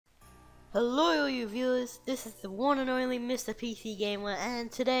Hello you viewers, this is the one and only Mr. PC Gamer,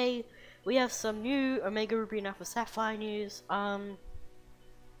 and today we have some new Omega Ruby and Alpha Sapphire news.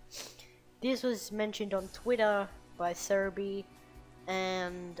 This was mentioned on Twitter by Cerebi,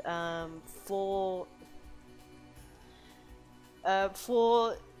 and for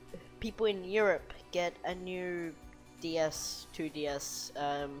people in Europe get a new DS, 2DS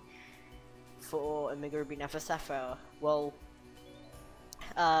for Omega Ruby and Alpha Sapphire. Well,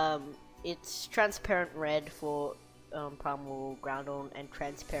 it's transparent red for Primal Groundon and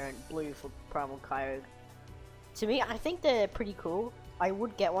transparent blue for Primal Kyogre. To me, I think they're pretty cool. I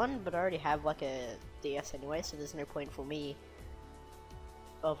would get one, but I already have like a DS anyway, so there's no point for me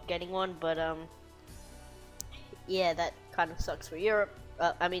of getting one. But yeah, that kind of sucks for Europe.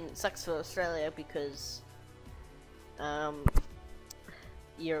 I mean, it sucks for Australia because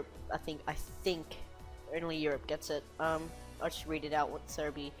Europe. I think only Europe gets it. I'll just read it out what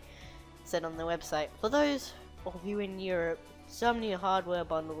Cerebi said on the website. For those of you in Europe, some new hardware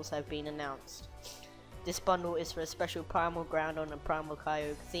bundles have been announced. This bundle is for a special Primal Groundon and Primal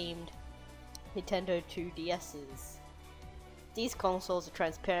Kyogre themed Nintendo 2DS's. These consoles are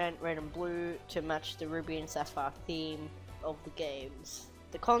transparent red and blue to match the Ruby and Sapphire theme of the games.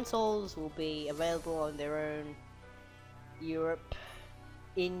 The consoles will be available on their own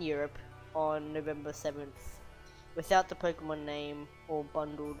in Europe on November 7th. Without the Pokemon name, or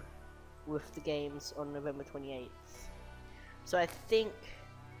bundled with the games on November 28th. So I think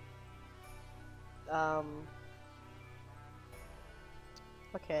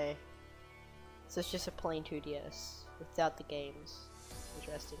okay, so it's just a plain 2DS without the games.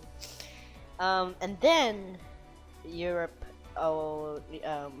 Interesting. And then Europe,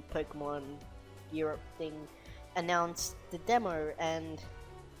 Pokemon Europe thing announced the demo, and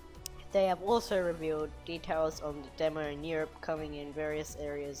they have also revealed details on the demo in Europe coming in various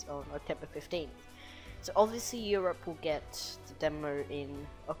areas on October 15th. So obviously Europe will get the demo in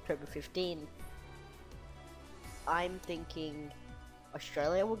October 15th. I'm thinking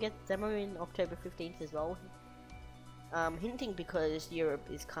Australia will get the demo in October 15th as well. Hinting because Europe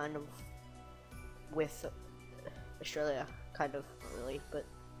is kind of with Australia, kind of, not really, but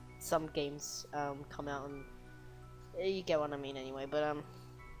some games come out and you get what I mean anyway, but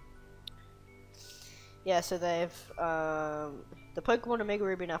yeah, so they've the Pokemon Omega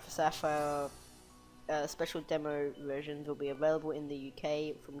Ruby and Alpha Sapphire special demo versions will be available in the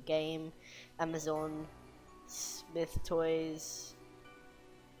UK from Game, Amazon, Smith Toys,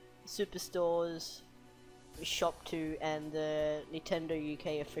 Superstores, Shop2, and the Nintendo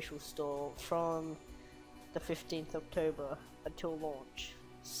UK official store from the 15th October until launch.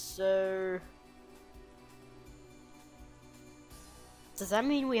 So does that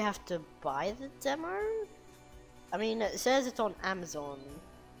mean we have to buy the demo? I mean, it says it's on Amazon.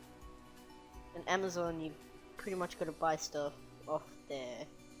 And Amazon, you pretty much gotta buy stuff off there.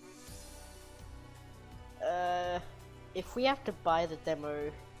 If we have to buy the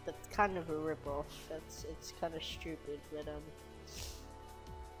demo, that's kind of a rip-off. It's kind of stupid, but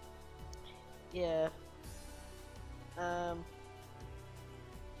yeah.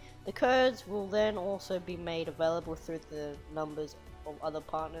 The codes will then also be made available through the numbers of other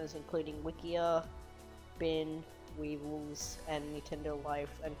partners, including Wikia, Bin, Weevils, and Nintendo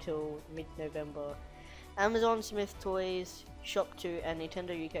Life until mid-November. Amazon, Smith Toys, Shop2, and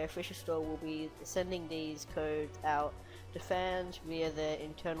Nintendo UK official store will be sending these codes out to fans via their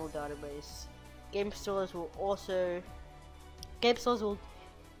internal database. Game stores will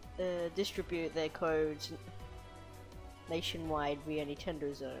distribute their codes nationwide via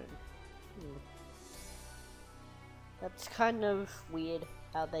Nintendo Zone. That's kind of weird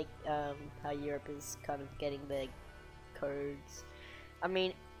how they how Europe is kind of getting their codes. I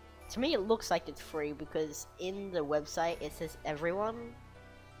mean, to me it looks like it's free because in the website it says everyone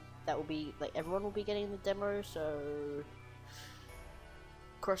will be getting the demo, so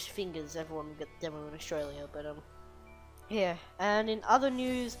cross your fingers everyone will get the demo in Australia. But yeah, and in other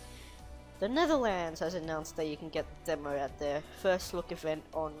news, the Netherlands has announced that you can get the demo at their first look event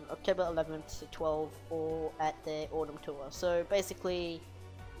on October 11th to 12th, or at their autumn tour. So basically,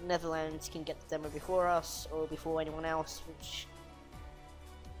 Netherlands can get the demo before us or before anyone else, which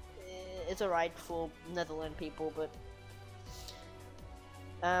is alright for Netherlands people, but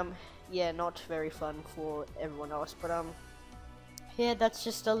yeah, not very fun for everyone else. But yeah, that's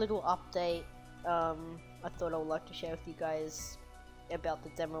just a little update. I thought I would like to share with you guys about the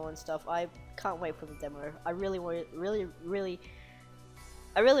demo and stuff. I can't wait for the demo. I really want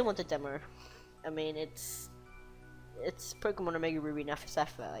the demo. I mean, it's Pokemon Omega Ruby and Alpha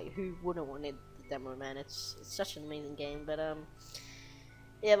Sapphire. Who wouldn't want the demo, man? It's such an amazing game. But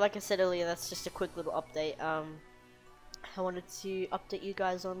yeah, like I said earlier, that's just a quick little update. I wanted to update you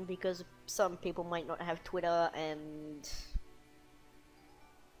guys on because some people might not have Twitter, and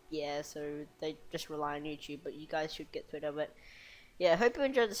yeah, so they just rely on YouTube, but you guys should get Twitter. But yeah, I hope you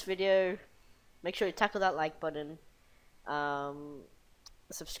enjoyed this video. Make sure you tackle that like button,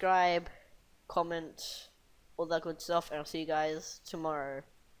 subscribe, comment, all that good stuff, and I'll see you guys tomorrow.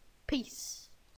 Peace.